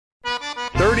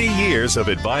30 years of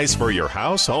advice for your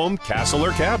house, home, castle,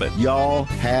 or cabin. Y'all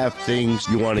have things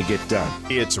you want to get done.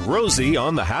 It's Rosie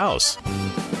on the House.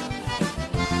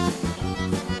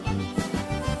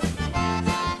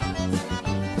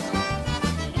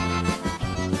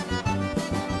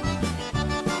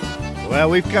 Well,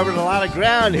 we've covered a lot of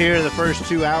ground here in the first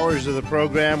 2 hours of the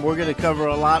program. We're going to cover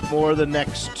a lot more the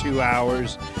next 2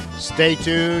 hours. Stay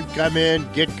tuned, come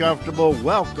in, get comfortable.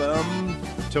 Welcome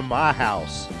to my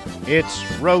house. It's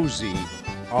Rosie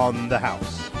on the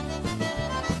House.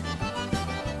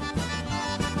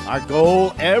 Our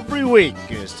goal every week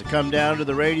is to come down to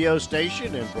the radio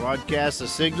station and broadcast a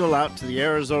signal out to the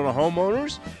Arizona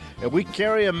homeowners, and we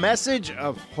carry a message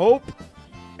of hope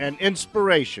and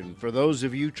inspiration for those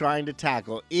of you trying to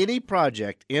tackle any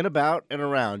project in, about, and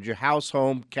around your house,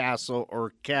 home, castle,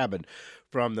 or cabin.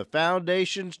 From the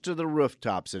foundations to the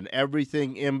rooftops and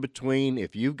everything in between,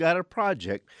 if you've got a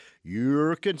project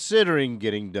you're considering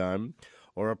getting done,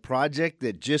 or a project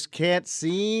that just can't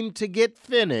seem to get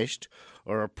finished,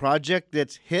 or a project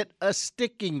that's hit a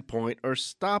sticking point or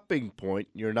stopping point,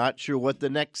 you're not sure what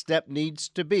the next step needs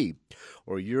to be,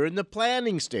 or you're in the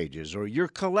planning stages, or you're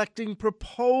collecting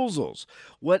proposals,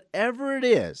 whatever it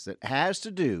is that has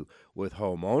to do with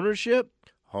home ownership,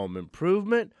 home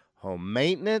improvement, home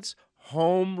maintenance,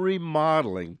 home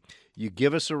remodeling, you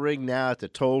give us a ring now at the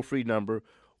toll-free number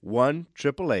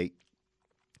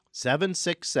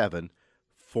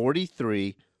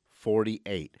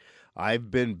 1-888-767-4348.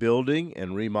 I've been building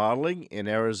and remodeling in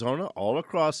Arizona, all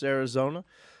across Arizona,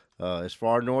 as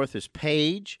far north as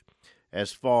Page,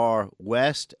 as far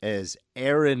west as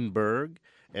Ehrenberg,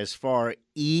 as far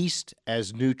east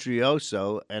as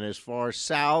Nutrioso, and as far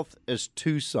south as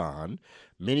Tucson.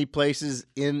 Many places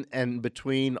in and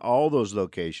between all those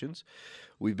locations.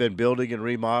 We've been building and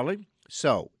remodeling.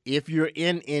 So if you're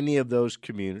in any of those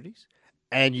communities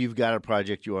and you've got a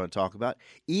project you want to talk about,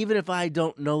 even if I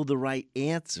don't know the right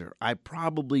answer, I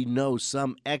probably know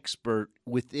some expert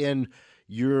within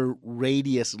your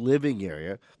radius living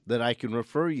area that I can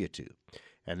refer you to.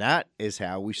 And that is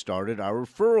how we started our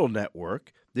referral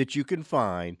network that you can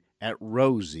find at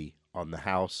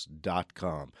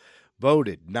rosieonthehouse.com.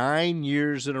 Voted 9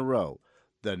 years in a row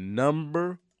the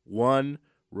 #1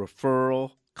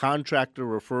 contractor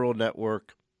referral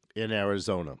network in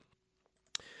Arizona.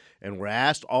 And we're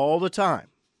asked all the time,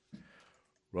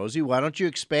 Rosie, why don't you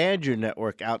expand your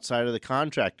network outside of the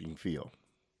contracting field?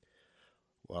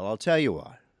 Well, I'll tell you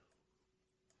why.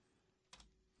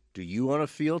 Do you want a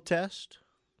field test?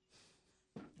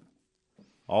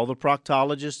 All the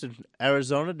proctologists in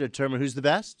Arizona determine who's the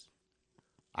best?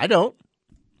 I don't.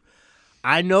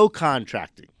 I know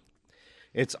contracting.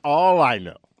 It's all I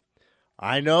know.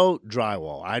 I know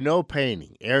drywall. I know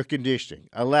painting, air conditioning,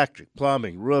 electric,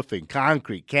 plumbing, roofing,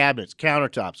 concrete, cabinets,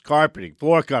 countertops, carpeting,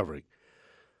 floor covering.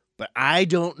 But I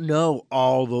don't know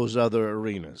all those other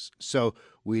arenas. So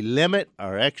we limit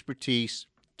our expertise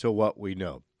to what we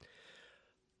know.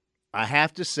 I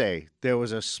have to say, there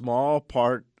was a small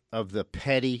part of the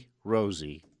petty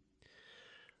Rosie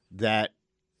that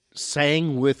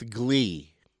sang with glee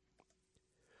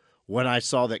when I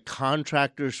saw that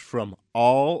contractors from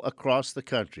all across the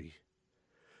country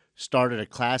started a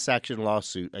class action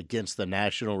lawsuit against the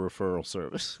National Referral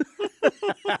Service.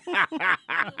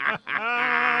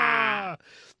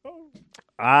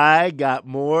 I got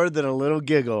more than a little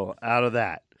giggle out of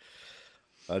that.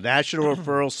 A National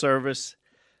Referral Service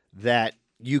that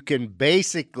you can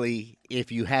basically,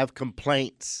 if you have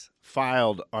complaints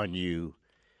filed on you,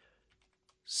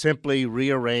 simply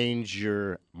rearrange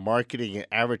your marketing and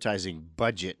advertising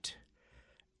budget,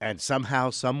 and somehow,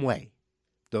 some way,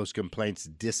 those complaints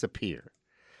disappear.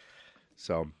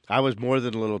 So I was more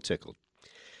than a little tickled.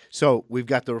 So we've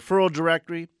got the referral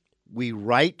directory. We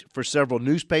write for several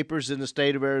newspapers in the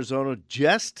state of Arizona.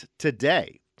 Just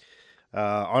today,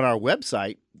 on our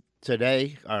website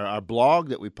today, our blog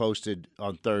that we posted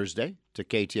on Thursday to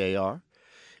KTAR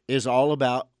is all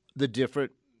about the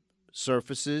different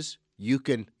surfaces you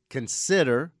can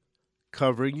consider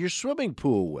covering your swimming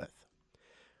pool with.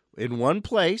 In one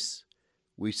place,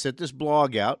 we sent this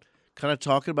blog out kind of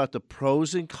talking about the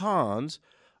pros and cons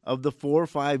of the 4 or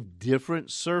 5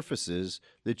 different surfaces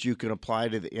that you can apply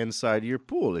to the inside of your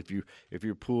pool. If your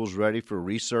pool's ready for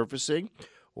resurfacing,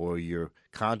 or you're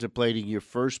contemplating your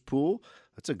first pool,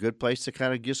 that's a good place to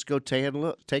kind of just go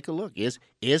take a look. Is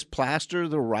plaster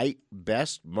the right,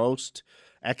 best, most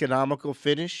economical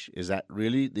finish? Is that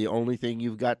really the only thing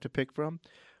you've got to pick from?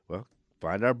 Well,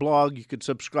 find our blog. You can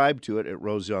subscribe to it at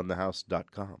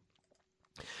rosieonthehouse.com.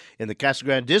 In the Casa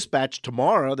Grande Dispatch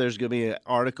tomorrow, there's going to be an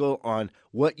article on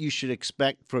what you should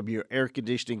expect from your air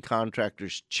conditioning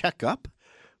contractor's checkup.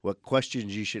 what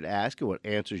questions you should ask and what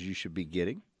answers you should be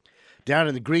getting. Down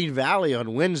in the Green Valley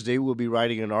on Wednesday, we'll be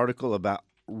writing an article about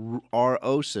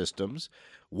RO systems.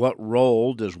 What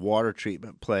role does water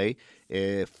treatment play?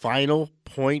 A final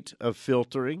point of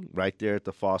filtering right there at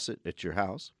the faucet at your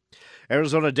house.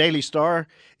 Arizona Daily Star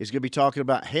is going to be talking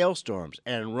about hailstorms.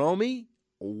 And Romy,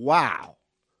 wow,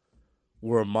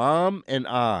 were Mom and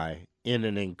I in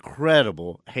an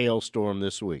incredible hailstorm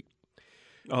this week.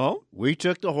 Oh? We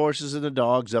took the horses and the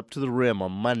dogs up to the rim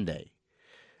on Monday,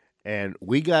 and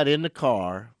we got in the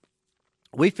car.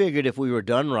 We figured if we were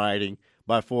done riding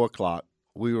by 4 o'clock,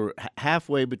 we were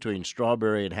halfway between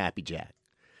Strawberry and Happy Jack.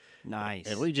 Nice.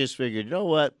 And we just figured, you know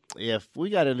what? If we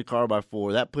got in the car by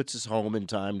 4, that puts us home in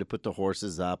time to put the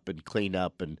horses up and clean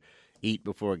up and eat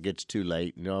before it gets too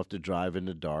late. And you don't have to drive in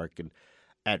the dark. And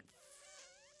at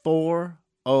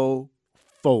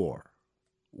 4:04,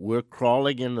 we're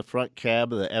crawling in the front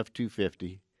cab of the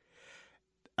F-250.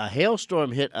 A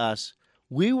hailstorm hit us.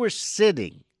 We were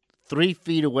sitting 3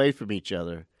 feet away from each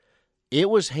other. It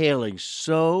was hailing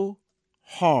so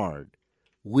hard,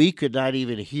 we could not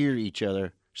even hear each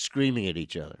other screaming at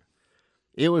each other.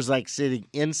 It was like sitting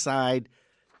inside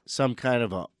some kind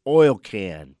of an oil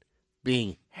can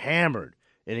being hammered.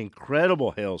 An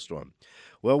incredible hailstorm.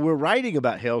 Well, we're writing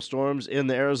about hailstorms in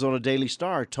the Arizona Daily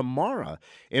Star tomorrow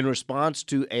in response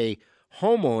to a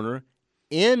homeowner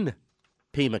in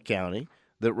Pima County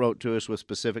that wrote to us with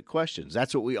specific questions.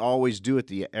 That's what we always do at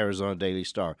the Arizona Daily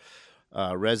Star.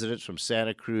 Residents from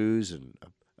Santa Cruz and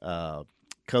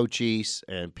Cochise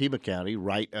and Pima County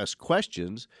write us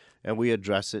questions, and we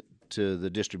address it to the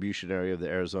distribution area of the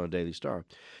Arizona Daily Star.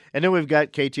 And then we've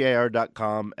got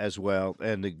KTAR.com as well,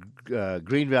 and the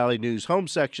Green Valley News home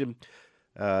section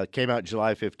came out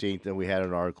July 15th, and we had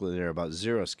an article in there about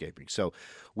xeriscaping. So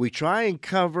we try and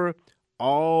cover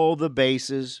all the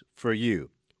bases for you.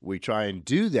 We try and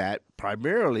do that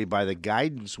primarily by the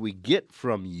guidance we get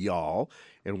from y'all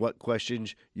and what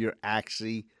questions you're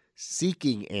actually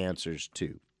seeking answers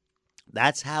to.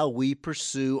 That's how we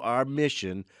pursue our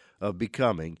mission of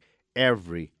becoming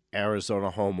every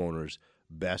Arizona homeowner's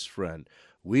best friend.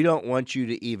 We don't want you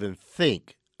to even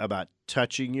think about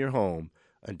touching your home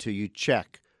until you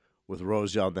check with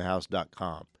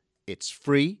RoseYonTheHouse.com. It's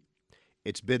free.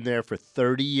 It's been there for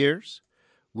 30 years.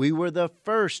 We were the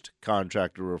first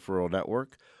contractor referral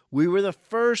network. We were the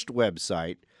first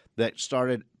website that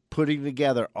started putting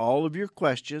together all of your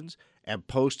questions and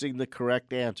posting the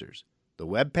correct answers. The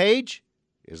web page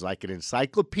is like an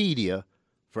encyclopedia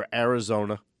for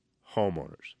Arizona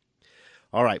homeowners.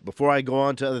 All right, before I go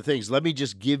on to other things, let me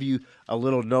just give you a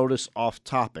little notice off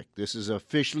topic. This is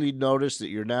officially notice that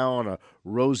you're now on a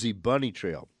Rosie Bunny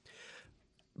trail.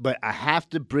 But I have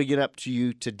to bring it up to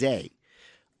you today.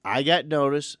 I got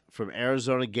notice from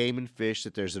Arizona Game and Fish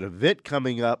that there's an event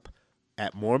coming up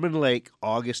at Mormon Lake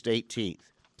August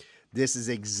 18th. This is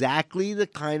exactly the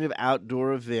kind of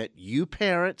outdoor event you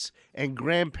parents and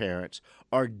grandparents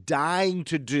are dying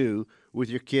to do with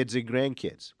your kids and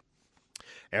grandkids.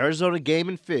 Arizona Game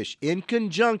and Fish, in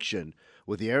conjunction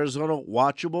with the Arizona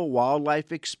Watchable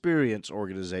Wildlife Experience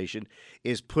Organization,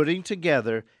 is putting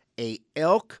together a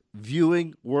elk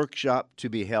viewing workshop to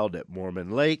be held at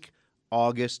Mormon Lake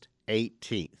August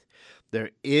 18th. There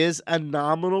is a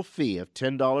nominal fee of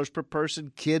 $10 per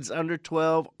person. Kids under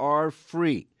 12 are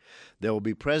free. There will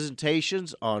be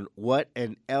presentations on what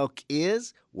an elk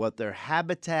is, what their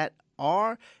habitat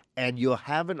are, and you'll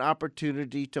have an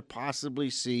opportunity to possibly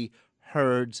see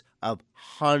herds of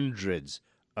hundreds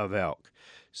of elk.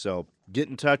 So get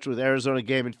in touch with Arizona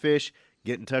Game and Fish,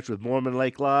 get in touch with Mormon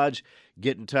Lake Lodge,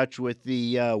 get in touch with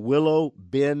the Willow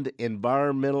Bend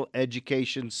Environmental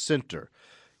Education Center.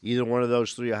 Either one of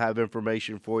those three will have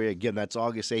information for you. Again, that's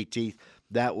August 18th.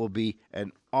 That will be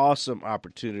an awesome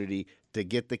opportunity to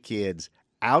get the kids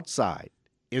outside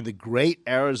in the great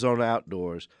Arizona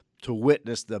outdoors to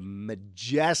witness the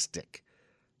majestic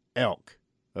elk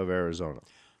of Arizona.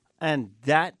 And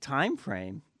that time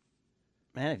frame,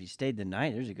 man, if you stayed the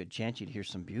night, there's a good chance you'd hear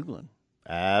some bugling.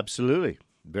 Absolutely.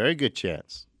 Very good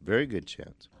chance. Very good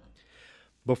chance.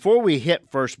 Before we hit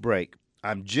first break,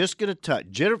 I'm just going to touch.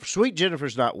 Sweet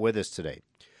Jennifer's not with us today.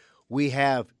 We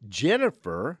have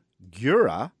Jennifer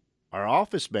Gura, our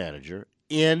office manager,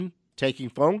 in taking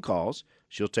phone calls.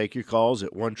 She'll take your calls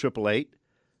at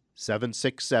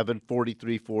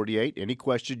 1-888-767-4348. Any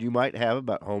question you might have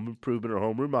about home improvement or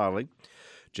home remodeling.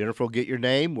 Jennifer will get your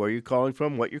name, where you're calling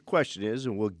from, what your question is,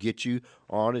 and we'll get you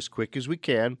on as quick as we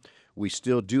can. We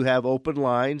still do have open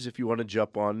lines if you want to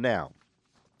jump on now.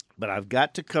 But I've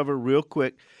got to cover real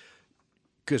quick,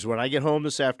 because when I get home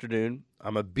this afternoon,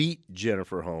 I'm going to beat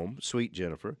Jennifer home, Sweet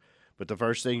Jennifer, But the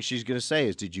first thing she's going to say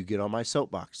is, did you get on my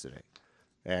soapbox today?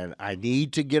 And I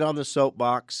need to get on the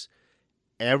soapbox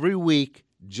every week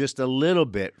just a little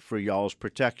bit for y'all's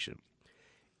protection.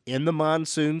 In the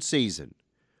monsoon season,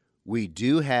 we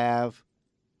do have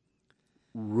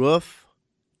roof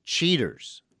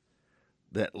cheaters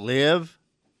that live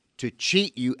to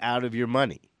cheat you out of your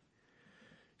money.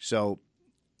 So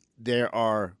there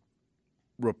are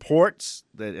reports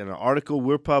that in an article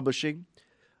we're publishing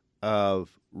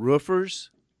of roofers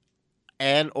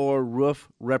and or roof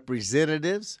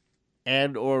representatives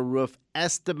and or roof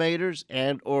estimators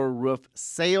and or roof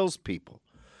salespeople.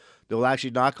 They'll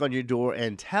actually knock on your door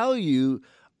and tell you,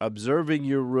 observing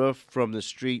your roof from the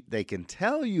street, they can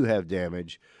tell you have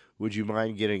damage. Would you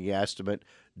mind getting an estimate?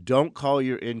 Don't call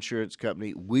your insurance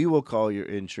company. We will call your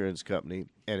insurance company.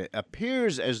 And it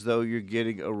appears as though you're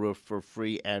getting a roof for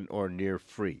free and or near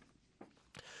free.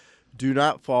 Do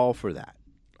not fall for that,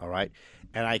 all right?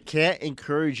 And I can't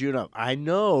encourage you enough. I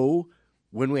know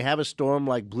when we have a storm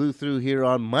like blew through here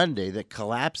on Monday that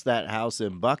collapsed that house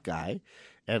in Buckeye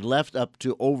and left up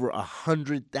to over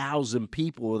 100,000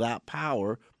 people without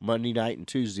power Monday night and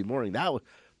Tuesday morning. That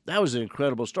was an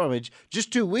incredible storm. And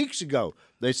just 2 weeks ago,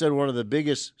 they said one of the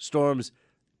biggest storms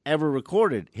ever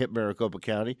recorded hit Maricopa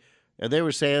County, and they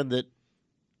were saying that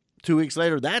 2 weeks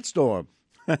later, that storm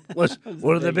was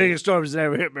one of the biggest storms that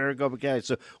ever hit Maricopa County.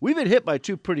 So we've been hit by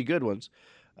two pretty good ones.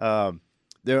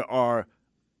 There are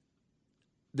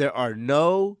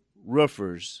no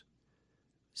roofers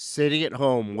sitting at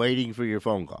home waiting for your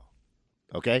phone call,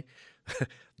 okay?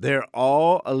 They're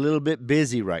all a little bit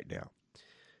busy right now.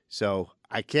 So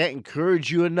I can't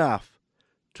encourage you enough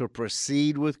to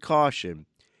proceed with caution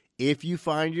if you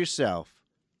find yourself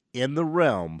in the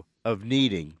realm of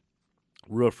needing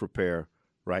roof repair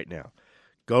right now.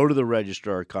 Go to the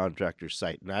registrar contractor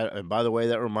site. And by the way,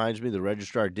 that reminds me, the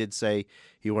registrar did say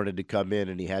he wanted to come in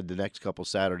and he had the next couple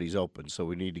Saturdays open. So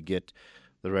we need to get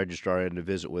the registrar in to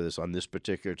visit with us on this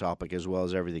particular topic as well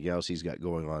as everything else he's got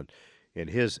going on in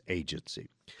his agency.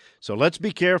 So let's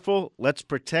be careful. Let's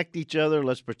protect each other.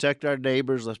 Let's protect our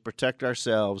neighbors. Let's protect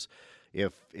ourselves.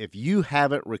 If you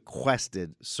haven't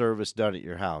requested service done at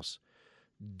your house,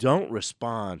 don't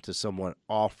respond to someone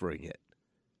offering it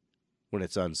when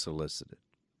it's unsolicited.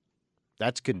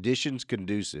 That's conditions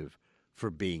conducive for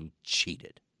being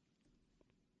cheated.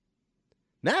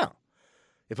 Now,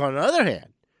 if on the other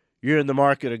hand, you're in the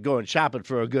market of going shopping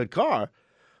for a good car,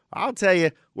 I'll tell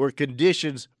you where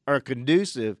conditions are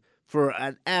conducive for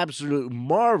an absolute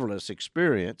marvelous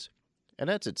experience, and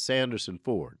that's at Sanderson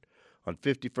Ford on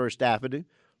 51st Avenue,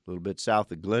 a little bit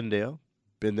south of Glendale.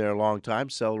 Been there a long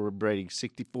time, celebrating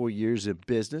 64 years in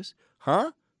business.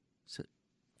 Huh?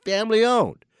 Family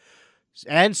owned.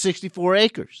 And 64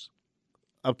 acres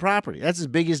of property. That's as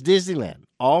big as Disneyland,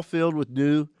 all filled with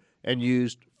new and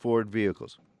used Ford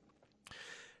vehicles.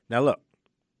 Now, look,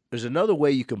 there's another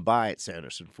way you can buy at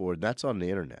Sanderson Ford, and that's on the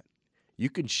internet. You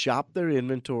can shop their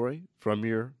inventory from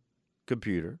your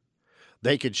computer.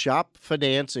 They can shop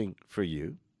financing for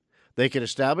you. They can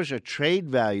establish a trade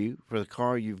value for the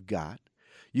car you've got.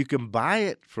 You can buy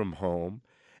it from home,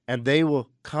 and they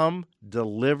will come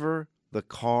deliver the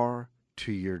car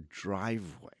to your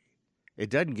driveway. It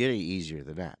doesn't get any easier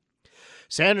than that.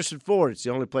 Sanderson Ford, it's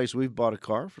the only place we've bought a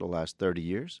car for the last 30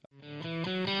 years.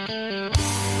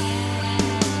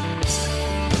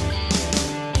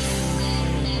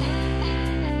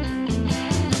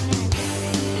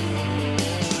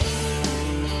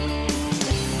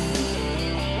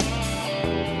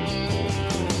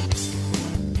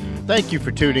 Thank you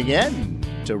for tuning in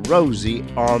to Rosie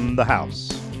on the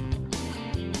House.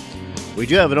 We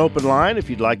do have an open line if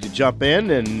you'd like to jump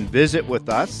in and visit with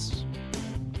us.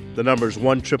 The number's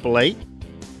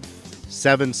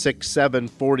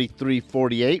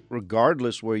 1-888-767-4348,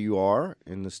 regardless where you are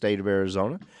in the state of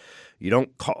Arizona. You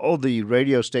don't call the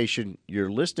radio station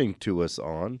you're listening to us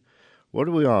on. What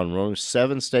are we on? We're on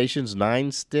 7 stations,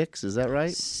 9 sticks. Is that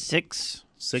right? Six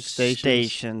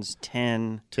stations,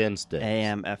 10 sticks.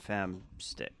 AM, FM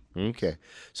stick. Okay.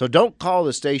 So don't call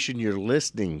the station you're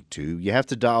listening to. You have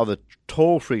to dial the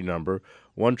toll-free number,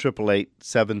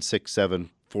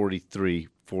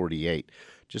 1-888-767-4348.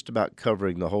 Just about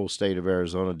covering the whole state of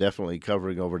Arizona, definitely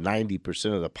covering over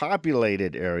 90% of the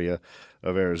populated area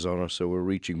of Arizona. So we're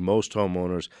reaching most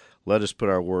homeowners. Let us put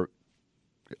our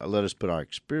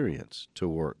experience to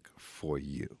work for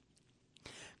you.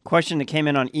 Question that came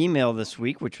in on email this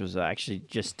week, which was actually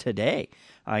just today.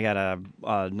 I got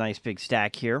a nice big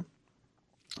stack here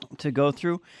to go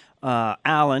through.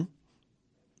 Alan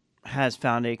has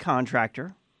found a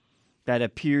contractor that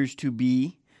appears to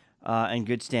be in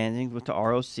good standing with the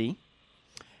ROC,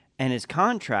 and his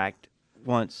contract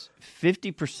wants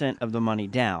 50% of the money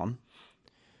down,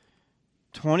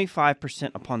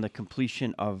 25% upon the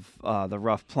completion of the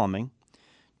rough plumbing,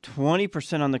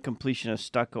 20% on the completion of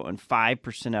stucco, and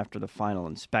 5% after the final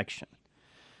inspection.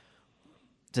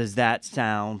 Does that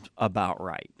sound about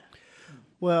right?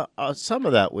 Well, some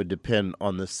of that would depend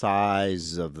on the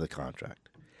size of the contract.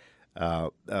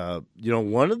 One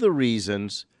of the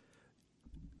reasons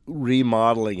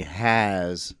remodeling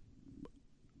has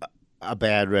a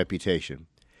bad reputation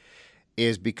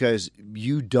is because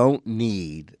you don't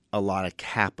need a lot of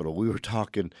capital. We were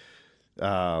talking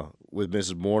with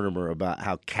Mrs. Mortimer about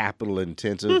how capital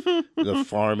intensive the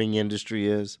farming industry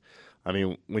is. I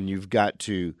mean, when you've got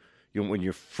to, when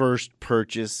your first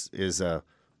purchase is a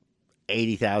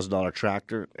 $80,000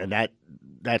 tractor, and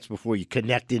that's before you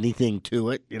connect anything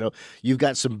to it. You've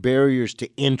got some barriers to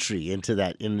entry into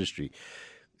that industry.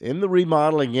 In the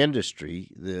remodeling industry,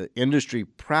 the industry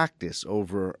practice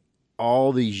over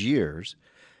all these years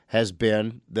has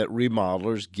been that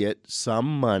remodelers get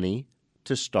some money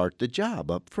to start the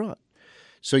job up front.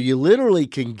 So you literally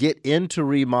can get into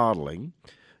remodeling.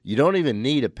 You don't even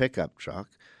need a pickup truck.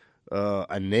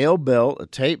 A nail belt, a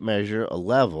tape measure, a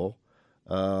level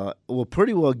will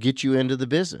pretty well get you into the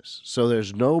business. So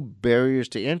there's no barriers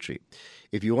to entry.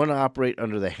 If you want to operate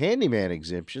under the handyman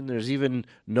exemption, there's even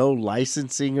no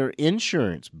licensing or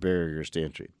insurance barriers to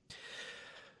entry.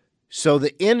 So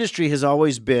the industry has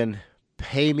always been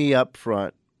pay me up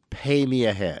front, pay me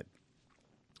ahead.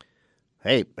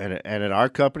 Hey, and at our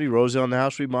company, Roselle and the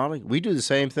House Remodeling, we do the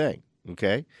same thing,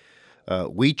 okay?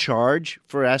 We charge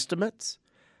for estimates,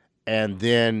 and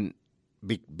then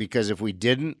because if we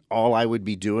didn't, all I would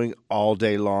be doing all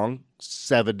day long,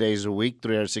 7 days a week,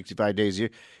 365 days a year,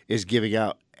 is giving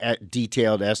out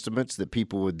detailed estimates that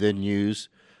people would then use,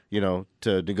 to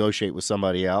negotiate with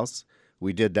somebody else.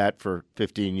 We did that for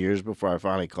 15 years before I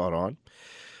finally caught on.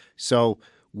 So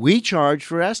we charge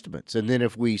for estimates. And then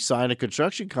if we sign a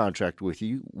construction contract with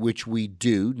you, which we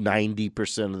do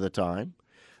 90% of the time,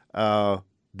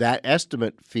 that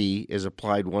estimate fee is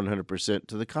applied 100%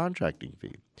 to the contracting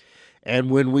fee.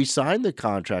 And when we sign the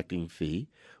contracting fee,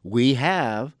 we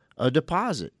have a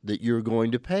deposit that you're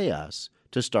going to pay us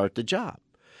to start the job,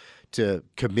 to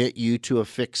commit you to a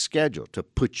fixed schedule, to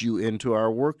put you into our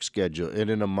work schedule in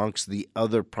and amongst the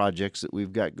other projects that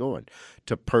we've got going,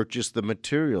 to purchase the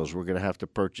materials we're going to have to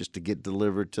purchase to get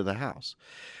delivered to the house.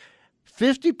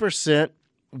 50%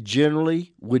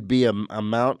 generally would be an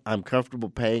amount I'm comfortable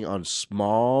paying on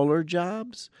smaller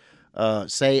jobs,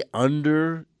 say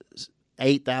under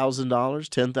 $8,000,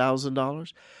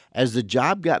 $10,000. As the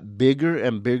job got bigger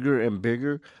and bigger and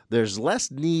bigger, there's less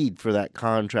need for that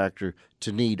contractor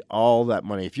to need all that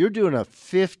money. If you're doing a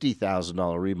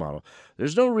 $50,000 remodel,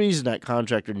 there's no reason that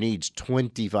contractor needs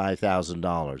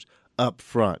 $25,000 up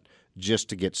front just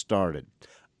to get started,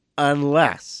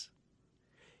 unless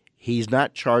he's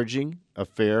not charging a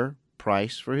fair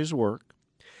price for his work,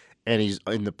 and he's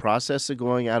in the process of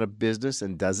going out of business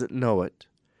and doesn't know it,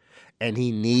 and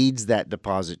he needs that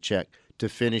deposit check to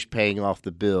finish paying off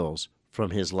the bills from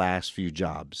his last few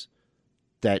jobs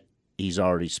that he's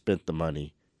already spent the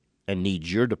money and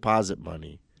needs your deposit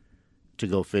money to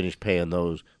go finish paying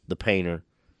those, the painter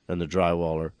and the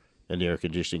drywaller and the air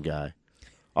conditioning guy,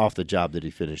 off the job that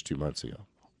he finished 2 months ago.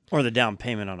 Or the down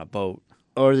payment on a boat.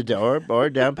 Or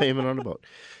down payment on a boat.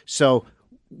 So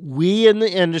we in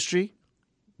the industry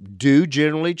do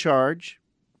generally charge.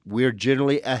 We're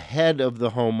generally ahead of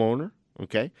the homeowner,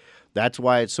 okay? That's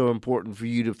why it's so important for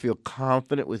you to feel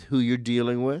confident with who you're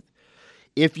dealing with.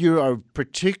 If you are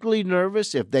particularly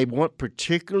nervous, if they want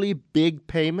particularly big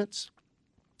payments,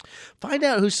 find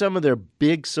out who some of their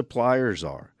big suppliers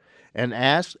are and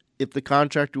ask if the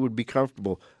contractor would be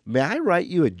comfortable. May I write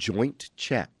you a joint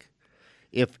check?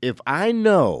 If I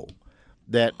know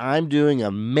that I'm doing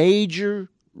a major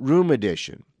room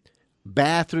addition,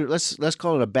 bathroom, let's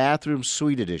call it a bathroom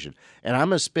suite addition, and I'm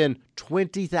going to spend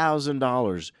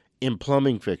 $20,000 in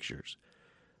plumbing fixtures,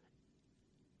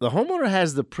 the homeowner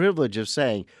has the privilege of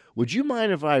saying, would you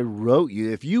mind if I wrote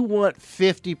you, if you want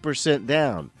 50%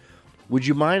 down, would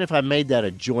you mind if I made that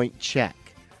a joint check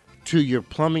to your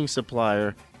plumbing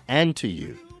supplier and to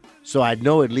you, so I'd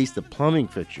know at least the plumbing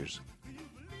fixtures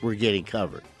were getting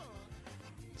covered?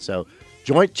 So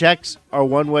joint checks are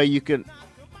one way you can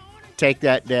take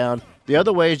that down. The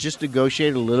other way is just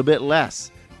negotiate a little bit less.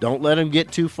 Don't let them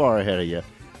get too far ahead of you,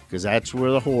 because that's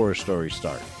where the horror stories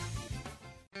start.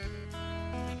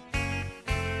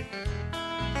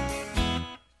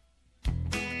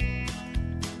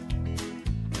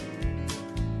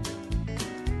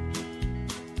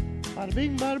 Bada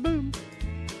bing, bada boom.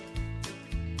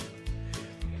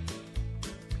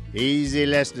 Easy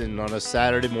listening on a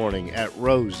Saturday morning at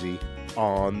Rosie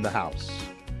on the House.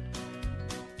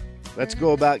 Let's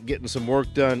go about getting some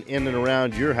work done in and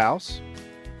around your house.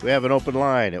 We have an open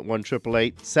line at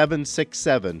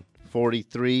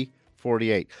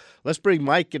 1-888-767-4348. Let's bring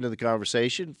Mike into the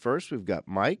conversation. First, we've got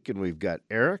Mike and we've got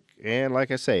Eric. And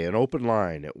like I say, an open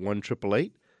line at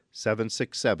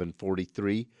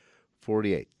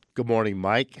 1-888-767-4348. Good morning,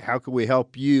 Mike. How can we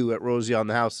help you at Rosie on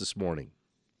the House this morning?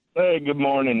 Hey, good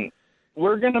morning.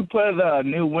 We're going to put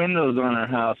new windows on our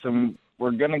house, and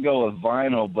we're going to go with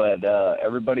vinyl, but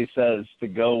everybody says to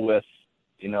go with,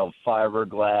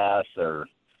 fiberglass or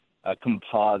a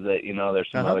composite. There's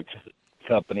some other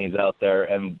companies out there,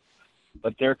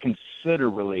 but they're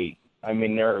considerably,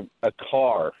 they're a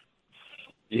car.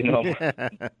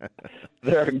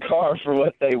 They're a car for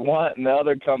what they want, and the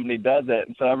other company does it.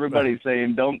 And so everybody's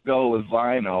saying, don't go with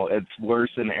vinyl. It's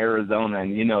worse in Arizona,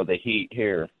 and the heat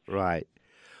here. Right.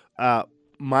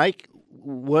 Mike,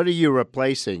 what are you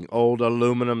replacing? Old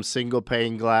aluminum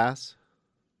single-pane glass?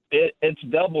 It's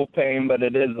double pane, but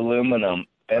it is aluminum.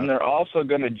 And they're also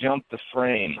going to jump the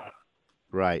frame.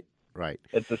 Right.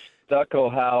 It's a stucco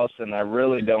house, and I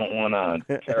really don't want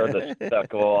to tear the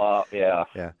stucco off. Yeah.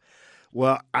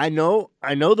 Well, I know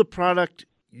the product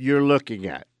you're looking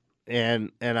at,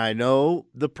 and I know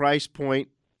the price point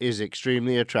is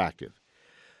extremely attractive.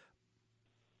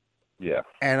 Yeah.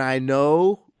 And I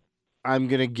know I'm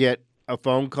going to get a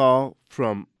phone call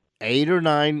from 8 or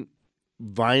 9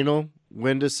 vinyl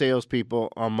window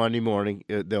salespeople on Monday morning.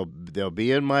 They'll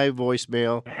be in my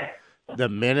voicemail. The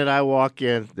minute I walk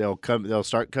in, they'll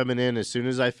start coming in as soon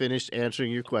as I finish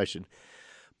answering your question.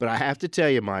 But I have to tell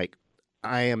you, Mike,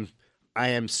 I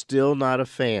am still not a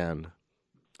fan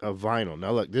of vinyl.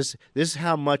 Now, look, this is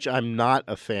how much I'm not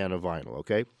a fan of vinyl,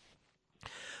 okay?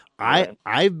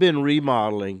 I've been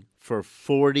remodeling for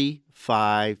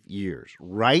 45 years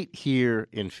right here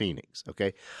in Phoenix,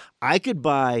 okay? I could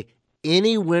buy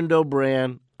any window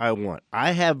brand I want.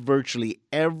 I have virtually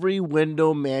every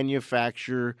window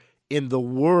manufacturer in the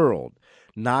world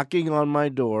knocking on my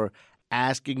door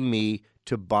asking me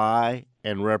to buy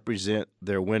and represent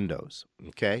their windows,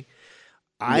 okay?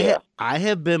 I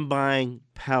have been buying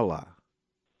Pella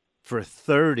for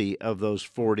 30 of those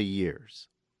 40 years,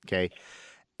 okay?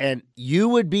 And you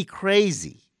would be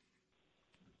crazy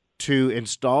to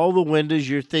install the windows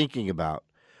you're thinking about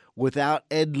without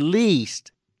at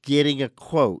least getting a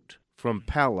quote from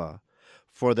Pella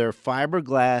for their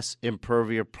fiberglass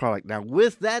Impervia product. Now,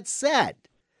 with that said,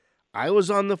 I was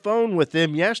on the phone with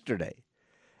them yesterday,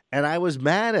 and I was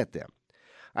mad at them.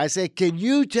 I said, can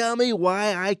you tell me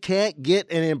why I can't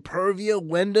get an Impervia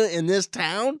window in this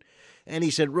town? And he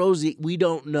said, Rosie, we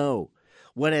don't know.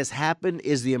 What has happened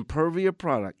is the Impervia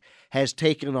product has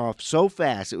taken off so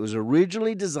fast. It was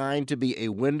originally designed to be a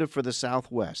window for the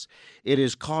Southwest. It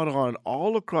is caught on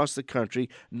all across the country,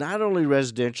 not only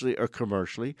residentially or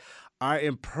commercially. Our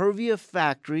Impervia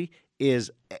factory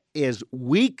is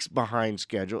weeks behind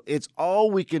schedule. It's all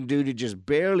we can do to just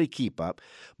barely keep up.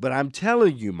 But I'm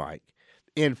telling you, Mike,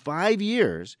 in 5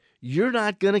 years, you're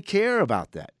not going to care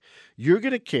about that. You're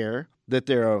going to care that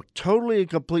they're a totally and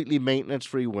completely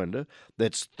maintenance-free window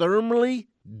that's thermally,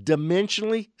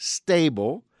 dimensionally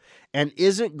stable and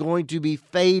isn't going to be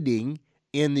fading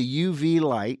in the UV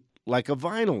light like a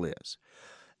vinyl is.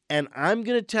 And I'm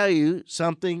going to tell you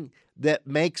something that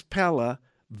makes Pella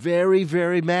very,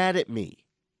 very mad at me.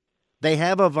 They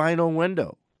have a vinyl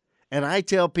window, and I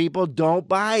tell people don't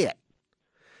buy it.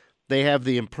 They have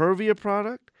the Impervia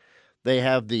product, they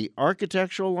have the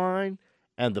architectural line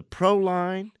and the pro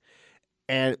line,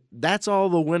 and that's all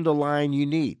the window line you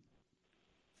need.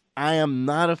 I am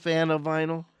not a fan of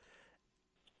vinyl,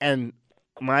 and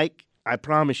Mike, I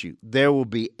promise you, there will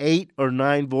be 8 or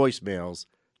 9 voicemails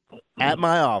at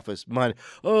my office.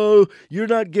 Oh, you're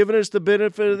not giving us the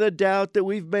benefit of the doubt that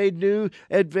we've made new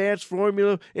advanced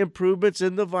formula improvements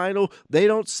in the vinyl. They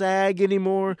don't sag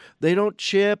anymore. They don't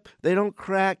chip. They don't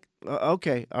crack.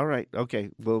 Okay, all right,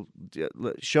 okay. Well,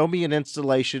 show me an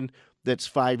installation that's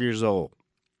 5 years old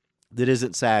that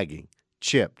isn't sagging,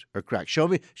 chipped, or cracked. Show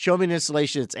me an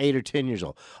installation that's 8 or 10 years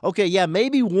old. Okay, yeah,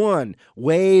 maybe one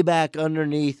way back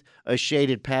underneath a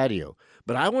shaded patio.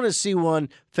 But I want to see one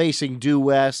facing due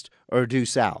west or due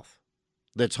south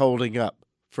that's holding up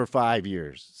for 5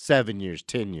 years, 7 years,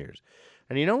 10 years.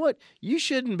 And you know what? You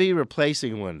shouldn't be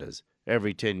replacing windows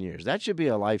every 10 years. That should be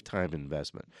a lifetime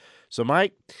investment. So,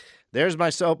 Mike, there's my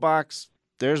soapbox.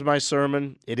 There's my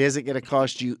sermon. It isn't going to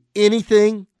cost you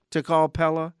anything to call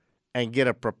Pella and get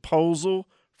a proposal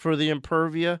for the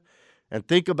Impervia, and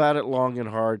think about it long and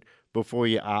hard before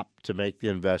you opt to make the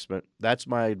investment. That's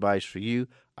my advice for you.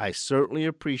 I certainly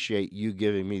appreciate you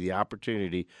giving me the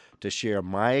opportunity to share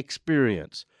my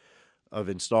experience of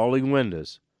installing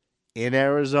windows in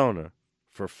Arizona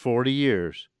for 40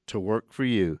 years to work for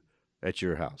you at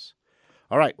your house.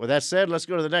 All right, with that said, let's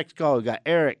go to the next call. We've got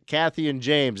Eric, Kathy, and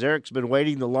James. Eric's been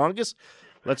waiting the longest.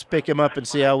 Let's pick him up and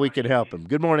see how we can help him.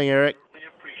 Good morning, Eric.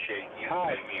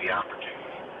 Hi.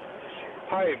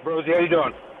 Hi, Rosie. How you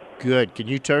doing? Good. Can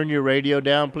you turn your radio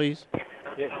down, please?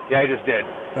 Yeah, I just did.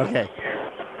 Okay.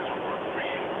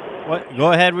 What?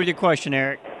 Go ahead with your question,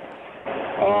 Eric.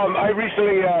 I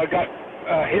recently got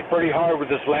hit pretty hard with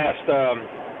this last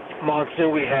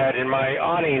monsoon we had, and my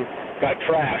awning got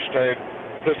trashed. It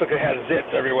looks like it has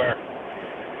zits everywhere.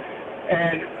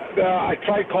 And I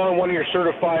tried calling one of your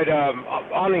certified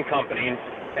awning companies,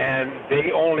 and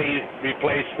they only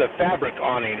replace the fabric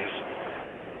awnings.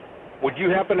 Would you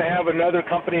happen to have another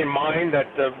company in mind that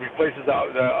replaces the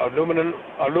aluminum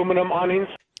awnings?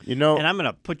 You know, And I'm going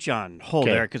to put you on hold,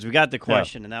 Okay. Eric, because we got the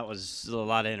question, and that was a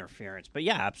lot of interference. But,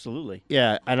 yeah, absolutely.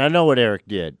 yeah, and I know what Eric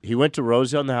did. He went to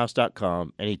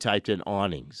rosieonthehouse.com and he typed in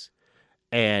awnings,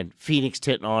 and Phoenix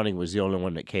Tent Awning was the only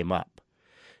one that came up.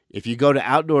 If you go to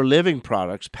outdoor living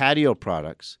products, patio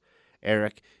products,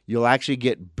 Eric, you'll actually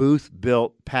get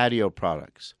booth-built patio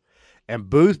products. And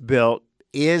booth-built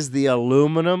is the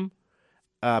aluminum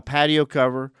patio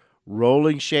cover,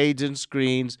 rolling shades and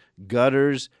screens,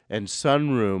 gutters, and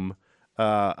sunroom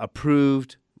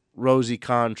approved Rosie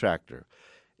contractor.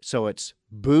 So it's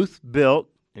booth-built,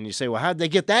 and you say, well, how'd they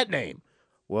get that name?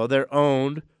 Well, they're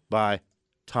owned by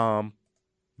Tom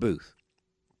Booth.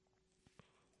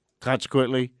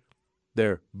 Consequently,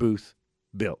 they're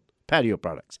booth-built patio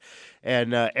products.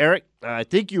 And Eric, I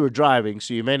think you were driving,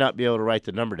 so you may not be able to write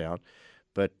the number down.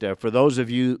 But for those of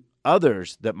you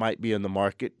others that might be in the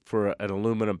market for an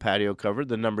aluminum patio cover,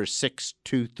 the number is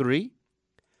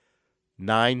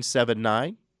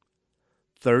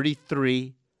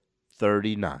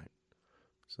 623-979-3339.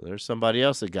 So there's somebody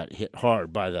else that got hit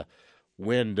hard by the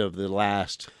wind of the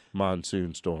last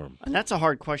monsoon storm. And that's a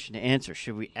hard question to answer.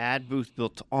 Should we add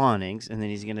booth-built to awnings? And then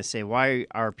he's going to say, why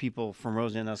are people from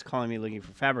Roseanne calling me looking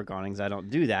for fabric awnings? I don't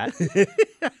do that.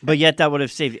 But yet that would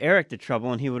have saved Eric the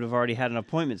trouble, and he would have already had an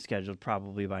appointment scheduled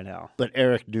probably by now. But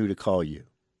Eric knew to call you.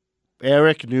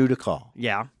 Eric knew to call.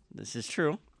 Yeah, this is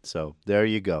true. So there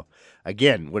you go.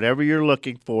 Again, whatever you're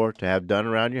looking for to have done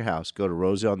around your house, go to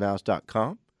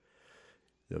rosieonthehouse.com.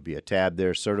 There'll be a tab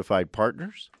there, Certified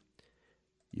Partners.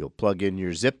 You'll plug in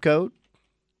your zip code.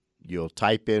 You'll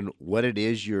type in what it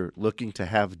is you're looking to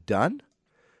have done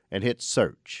and hit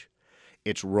search.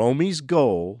 It's Romy's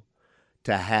goal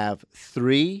to have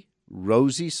 3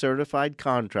 Rosie certified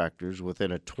contractors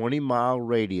within a 20-mile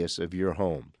radius of your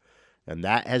home. And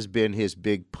that has been his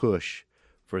big push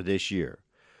for this year.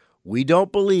 We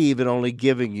don't believe in only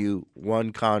giving you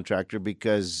one contractor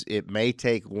because it may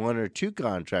take 1 or 2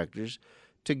 contractors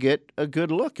to get a good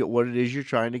look at what it is you're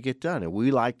trying to get done. And we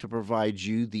like to provide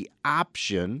you the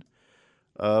option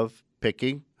of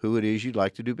picking who it is you'd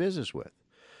like to do business with.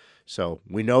 So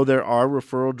we know there are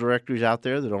referral directories out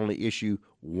there that only issue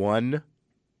 1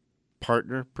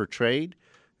 partner per trade,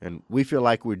 and we feel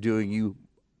like we're doing you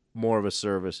more of a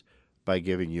service by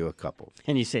giving you a couple.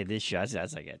 And you say this year,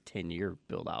 that's like a 10-year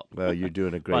build-out. Well, you're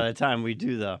doing a great... By the time we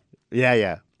do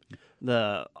Yeah.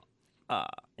 and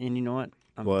you know what?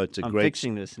 I'm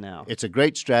fixing this now. It's a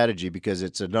great strategy because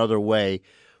it's another way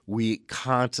we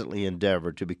constantly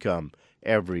endeavor to become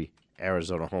every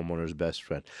Arizona homeowner's best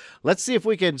friend. Let's see if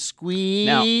we can squeeze...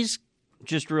 Now,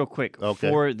 just real quick,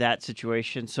 for that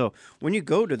situation. So when you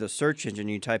go to the search engine,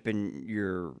 you type in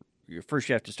your first,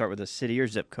 you have to start with a city or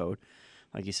zip code.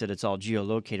 Like you said, it's all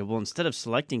geolocated. Well, instead of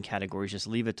selecting categories, just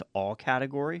leave it to all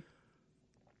category.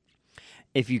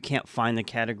 If you can't find the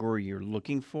category you're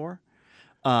looking for,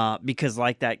 because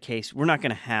like that case, we're not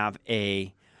going to have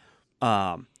a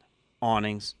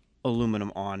awnings,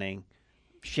 aluminum awning,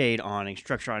 shade awning,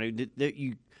 structure awning.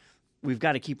 We've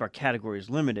got to keep our categories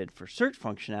limited for search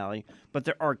functionality, but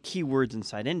there are keywords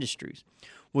inside industries.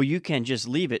 Well, you can just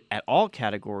leave it at all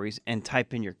categories and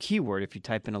type in your keyword. If you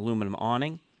type in aluminum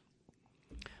awning,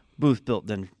 Booth Built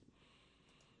then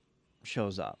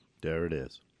shows up. There it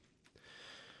is.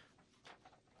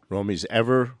 Romy's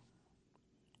ever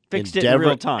Fixed it in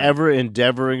real time.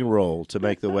 Endeavoring role to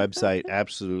make the website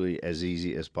absolutely as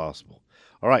easy as possible.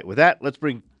 All right, with that, let's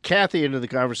bring Kathy into the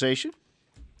conversation.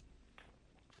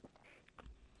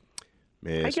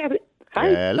 Miss Hi, Gabby. Hi.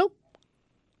 Hello.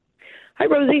 Hi,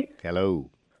 Rosie. Hello.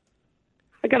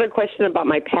 I got a question about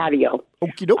my patio.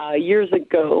 Okie doke. Years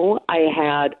ago, I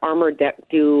had Armor Deck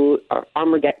do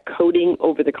Armor Deck coating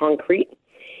over the concrete.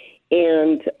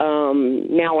 And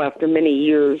now, after many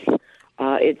years,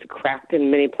 It's cracked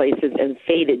in many places and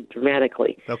faded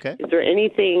dramatically. Okay. Is there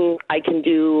anything I can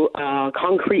do,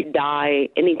 concrete dye,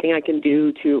 anything I can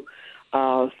do to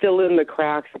fill in the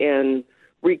cracks and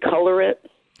recolor it?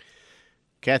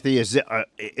 Kathy,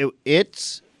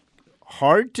 it's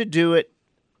hard to do it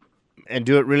and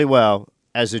do it really well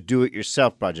as a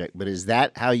do-it-yourself project, but is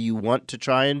that how you want to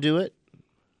try and do it?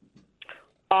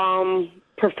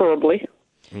 Preferably.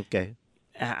 Okay.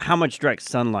 How much direct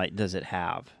sunlight does it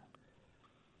have?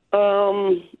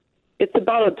 It's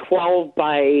about a 12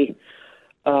 by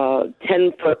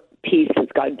 10-foot piece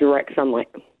that's got direct sunlight.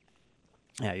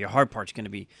 Yeah, your hard part's going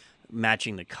to be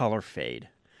matching the color fade.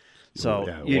 So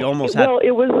Yeah, you'd almost have... Well,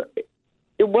 it was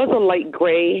a light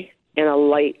gray and a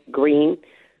light green,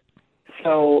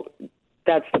 so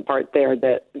that's the part there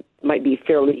that might be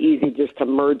fairly easy just to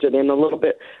merge it in a little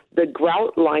bit. The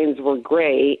grout lines were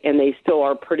gray, and they still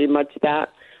are pretty much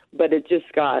that, but it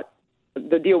just got...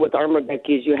 The deal with Armor Deck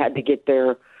is you had to get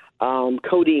their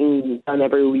coating done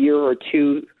every year or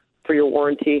two for your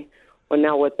warranty. Well,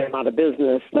 now with them out of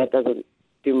business, that doesn't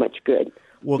do much good.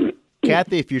 Well,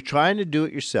 Kathy, if you're trying to do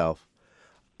it yourself,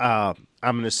 I'm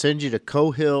going to send you to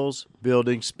Cohills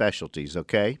Building Specialties,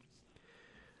 okay?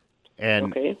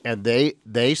 And Okay. and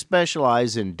they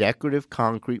specialize in decorative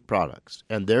concrete products,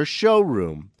 and their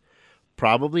showroom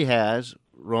probably has,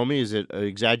 Romy, is it an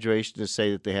exaggeration to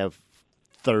say that they have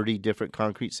 30 different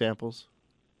concrete samples?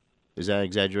 Is that an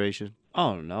exaggeration?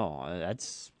 Oh, no,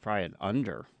 that's probably an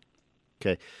under.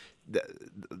 Okay.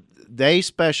 They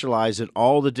specialize in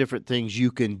all the different things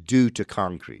you can do to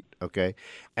concrete, okay?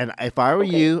 And if I were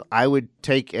you, I would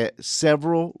take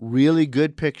several really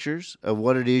good pictures of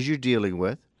what it is you're dealing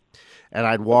with, and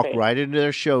I'd walk right into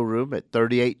their showroom at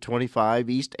 3825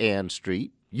 East Ann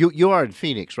Street. You are in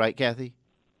Phoenix, right, Kathy?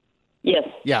 Yes.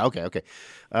 Yeah, okay.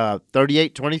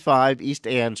 3825 East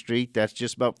Ann Street. That's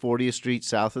just about 40th Street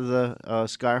south of the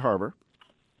Sky Harbor.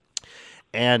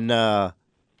 And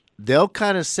they'll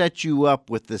kind of set you up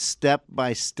with the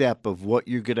step-by-step of what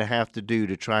you're going to have to do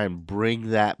to try and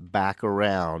bring that back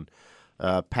around,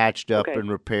 patched up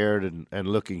and repaired and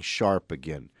looking sharp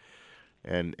again.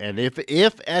 And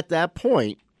if at that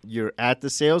point you're at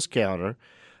the sales counter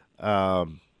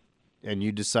and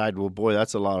you decide, well, boy,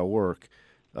 that's a lot of work,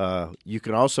 you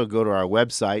can also go to our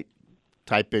website,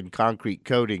 type in concrete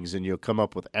coatings, and you'll come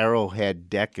up with Arrowhead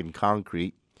Deck and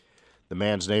Concrete. The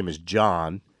man's name is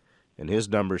John, and his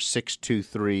number is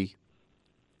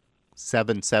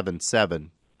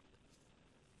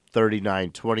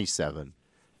 623-777-3927.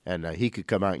 And he could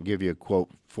come out and give you a quote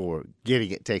for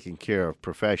getting it taken care of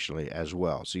professionally as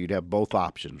well. So you'd have both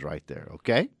options right there,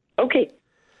 okay? Okay.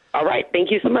 All right.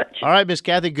 Thank you so much. All right, Miss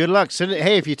Kathy, good luck.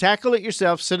 Hey, if you tackle it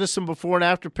yourself, send us some before and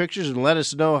after pictures and let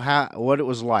us know what it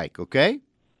was like, okay?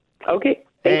 Okay.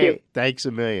 Thank you. Thanks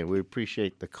a million. We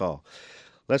appreciate the call.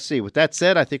 Let's see. With that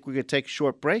said, I think we're going to take a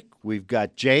short break. We've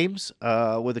got James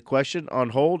with a question on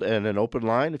hold and an open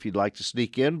line if you'd like to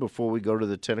sneak in before we go to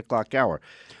the 10 o'clock hour.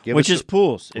 Which is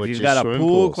pools. If you've got a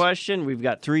pool pools. question, we've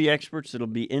got 3 experts that'll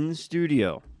be in the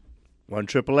studio.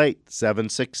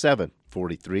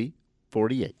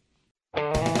 1-888-767-4348.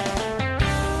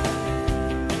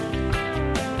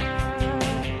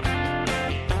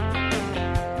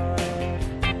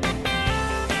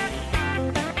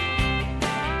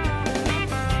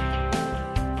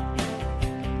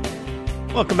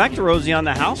 Welcome back to Rosie on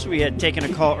the House. We had taken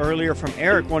a call earlier from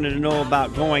Eric, wanted to know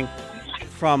about going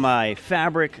from a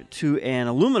fabric to an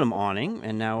aluminum awning,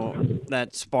 and now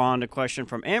that spawned a question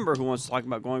from Amber, who wants to talk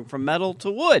about going from metal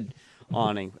to wood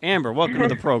awning. Amber, welcome to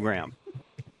the program.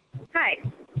 Hi.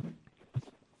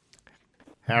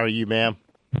 How are you, ma'am?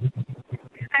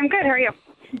 I'm good. How are you?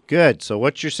 Good. So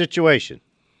what's your situation?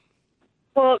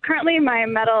 Well, currently my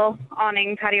metal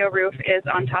awning patio roof is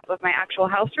on top of my actual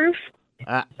house roof.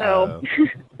 So,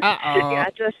 yeah,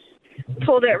 just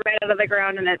pulled it right out of the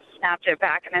ground and it snapped it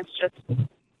back and it's just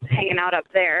hanging out up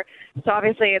there. So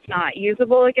obviously it's not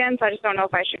usable again, so I just don't know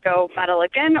if I should go metal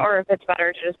again or if it's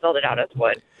better to just build it out as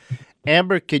wood.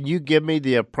 Amber, can you give me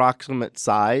the approximate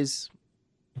size?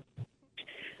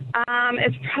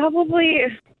 It's probably,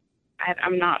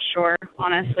 I'm not sure,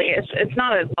 honestly. It's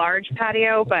not a large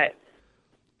patio, but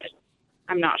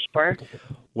I'm not sure.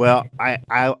 Well,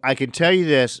 I can tell you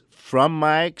this from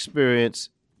my experience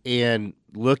in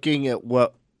looking at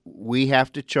what we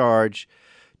have to charge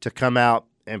to come out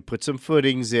and put some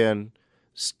footings in,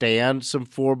 stand some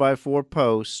 4x4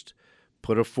 posts,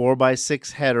 put a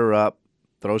 4x6 header up,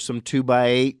 throw some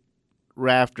 2x8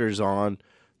 rafters on,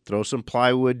 throw some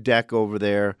plywood deck over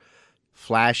there,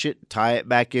 flash it, tie it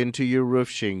back into your roof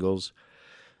shingles.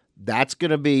 that's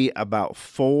going to be about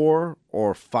 4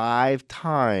 or 5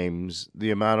 times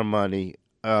the amount of money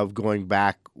of going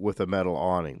back with a metal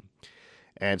awning.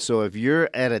 And so if you're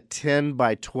at a 10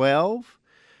 by 12,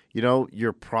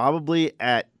 you're probably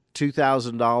at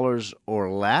 $2,000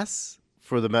 or less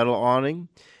for the metal awning,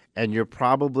 and you're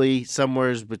probably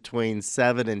somewhere between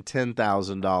 $7,000 and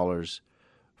 $10,000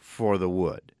 for the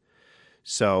wood.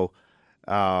 So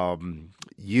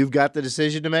you've got the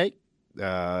decision to make.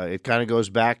 It kind of goes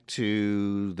back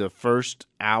to the first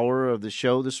hour of the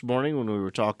show this morning when we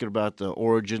were talking about the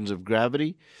origins of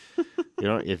gravity.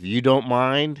 If you don't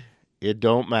mind, it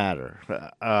don't matter.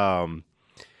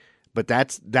 But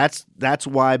that's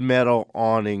why metal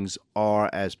awnings are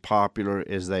as popular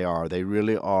as they are. They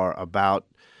really are about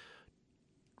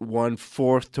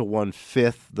 1/4 to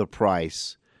 1/5 the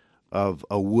price of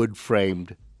a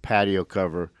wood-framed patio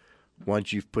cover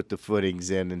once you've put the footings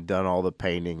in and done all the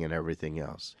painting and everything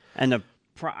else. And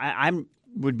I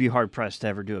would be hard-pressed to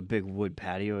ever do a big wood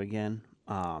patio again.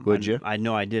 Would you? I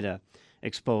know I did a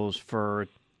exposed for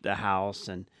the house,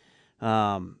 and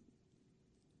at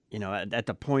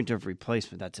the point of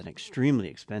replacement, that's an extremely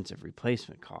expensive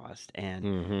replacement cost,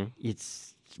 and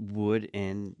it's wood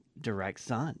in direct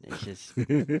sun. It's just,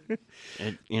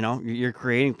 you're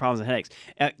creating problems and headaches.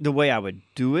 The way I would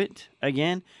do it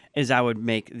again is I would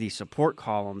make the support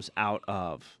columns out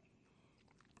of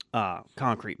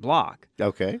concrete block.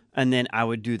 Okay. And then I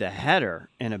would do the header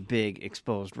in a big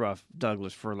exposed rough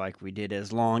Douglas fir like we did,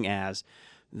 as long as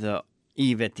the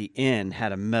eave at the end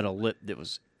had a metal lip that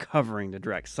was covering the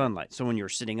direct sunlight. So when you're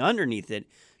sitting underneath it,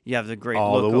 you have the great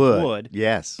all look the of wood.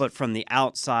 Yes. But from the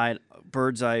outside,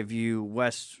 bird's eye view,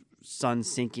 west sun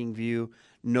sinking view,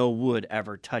 no wood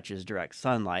ever touches direct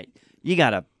sunlight. You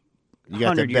got a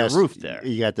 100-year roof there.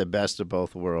 You got the best of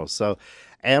both worlds. So,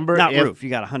 Amber, not roof.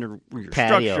 You got 100-year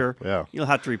structure. Yeah. You'll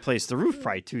have to replace the roof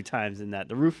probably 2 times in that,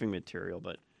 the roofing material.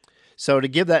 But so to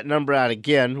give that number out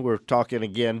again, we're talking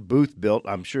again Booth built.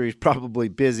 I'm sure he's probably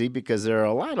busy because there are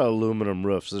a lot of aluminum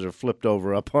roofs that are flipped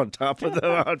over up on top of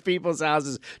them on people's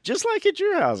houses, just like at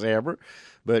your house, Amber.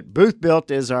 But Booth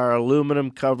Built is our aluminum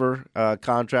cover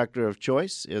contractor of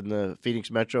choice in the Phoenix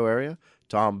metro area.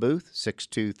 Tom Booth,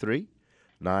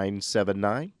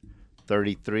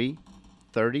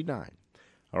 623-979-3339.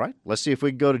 All right, let's see if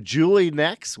we can go to Julie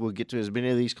next. We'll get to as many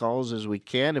of these calls as we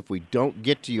can. If we don't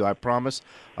get to you, I promise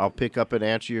I'll pick up and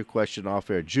answer your question off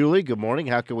air. Julie, good morning.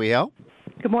 How can we help?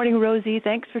 Good morning, Rosie.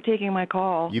 Thanks for taking my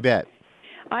call. You bet.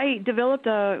 I developed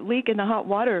a leak in my hot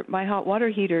water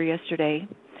heater yesterday,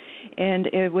 and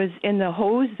it was in the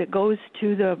hose that goes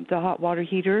to the hot water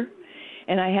heater,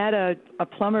 and I had a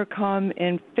plumber come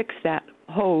and fix that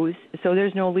hose, so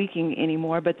there's no leaking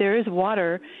anymore, but there is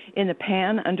water in the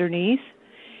pan underneath.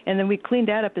 And then we cleaned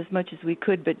that up as much as we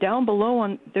could. But down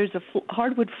below, there's a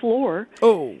hardwood floor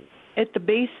at the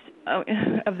base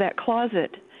of that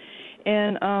closet.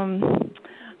 And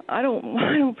I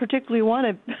don't particularly want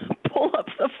to pull up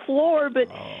the floor, but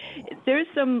there's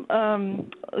some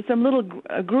little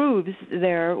grooves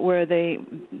there where they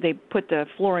put the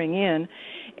flooring in.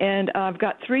 And I've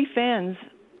got 3 fans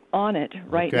on it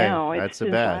right now. That's the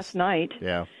since best. Last night.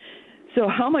 Yeah. So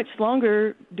how much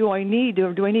longer do I need,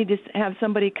 or do I need to have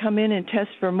somebody come in and test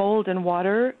for mold and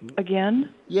water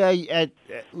again? Yeah,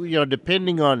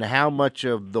 depending on how much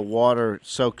of the water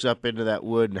soaks up into that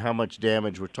wood and how much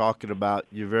damage we're talking about,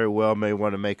 you very well may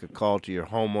want to make a call to your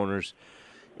homeowner's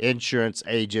insurance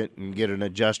agent and get an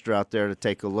adjuster out there to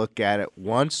take a look at it.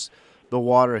 Once the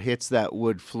water hits that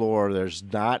wood floor, there's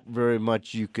not very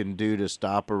much you can do to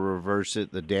stop or reverse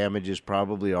it. The damage is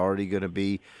probably already going to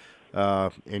be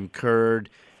incurred.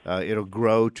 It'll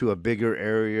grow to a bigger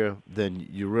area than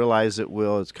you realize it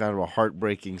will. It's kind of a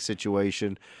heartbreaking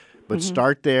situation. But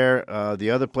start there. The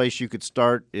other place you could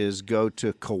start is go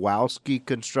to Kowalski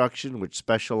Construction, which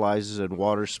specializes in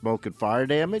water, smoke, and fire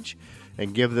damage,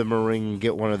 and give them a ring and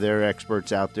get one of their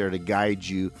experts out there to guide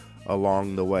you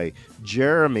along the way.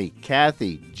 Jeremy,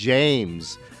 Kathy,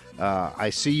 James, I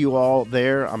see you all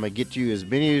there. I'm going to get you as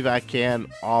many as I can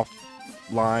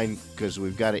offline because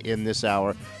we've got to end this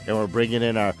hour, and we're bringing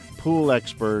in our pool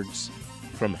experts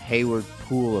from Hayward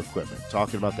Pool Equipment,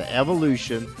 talking about the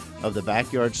evolution of the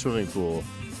backyard swimming pool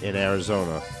in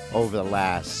Arizona over the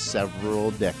last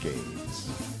several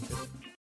decades.